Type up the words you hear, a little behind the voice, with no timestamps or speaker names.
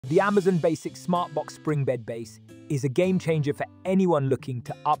The Amazon Basic Smart Box Spring Bed Base is a game changer for anyone looking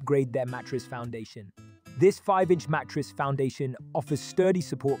to upgrade their mattress foundation. This 5-inch mattress foundation offers sturdy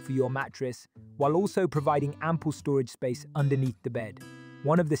support for your mattress while also providing ample storage space underneath the bed.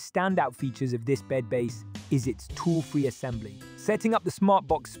 One of the standout features of this bed base is its tool-free assembly. Setting up the Smart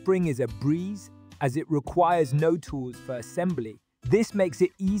Box Spring is a breeze as it requires no tools for assembly. This makes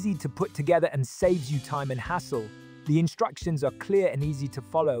it easy to put together and saves you time and hassle. The instructions are clear and easy to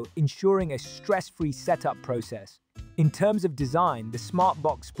follow, ensuring a stress-free setup process. In terms of design, the Smart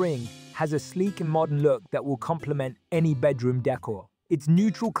Box Spring has a sleek and modern look that will complement any bedroom decor. Its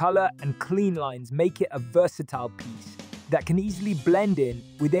neutral color and clean lines make it a versatile piece that can easily blend in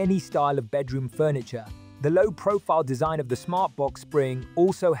with any style of bedroom furniture. The low-profile design of the Smart Box Spring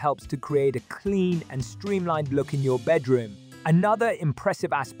also helps to create a clean and streamlined look in your bedroom. Another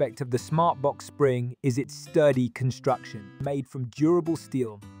impressive aspect of the Smart Box Spring is its sturdy construction. Made from durable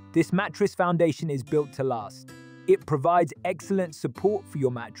steel, this mattress foundation is built to last. It provides excellent support for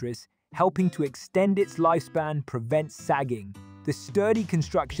your mattress, helping to extend its lifespan, prevent sagging. The sturdy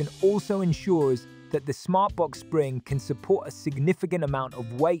construction also ensures that the Smart Box Spring can support a significant amount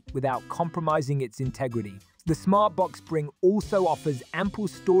of weight without compromising its integrity. The Smart Box Spring also offers ample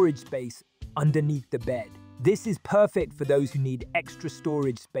storage space underneath the bed. This is perfect for those who need extra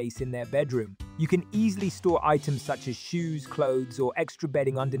storage space in their bedroom. You can easily store items such as shoes, clothes, or extra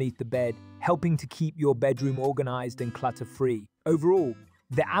bedding underneath the bed, helping to keep your bedroom organized and clutter-free. Overall,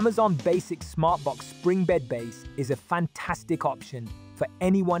 the Amazon Basic Smart Box Spring Bed Base is a fantastic option for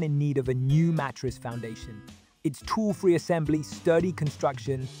anyone in need of a new mattress foundation. Its tool-free assembly, sturdy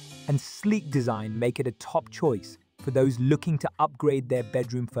construction, and sleek design make it a top choice for those looking to upgrade their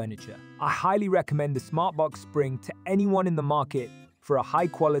bedroom furniture. I highly recommend the Smart Box Spring to anyone in the market for a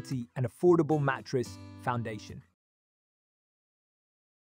high-quality and affordable mattress foundation.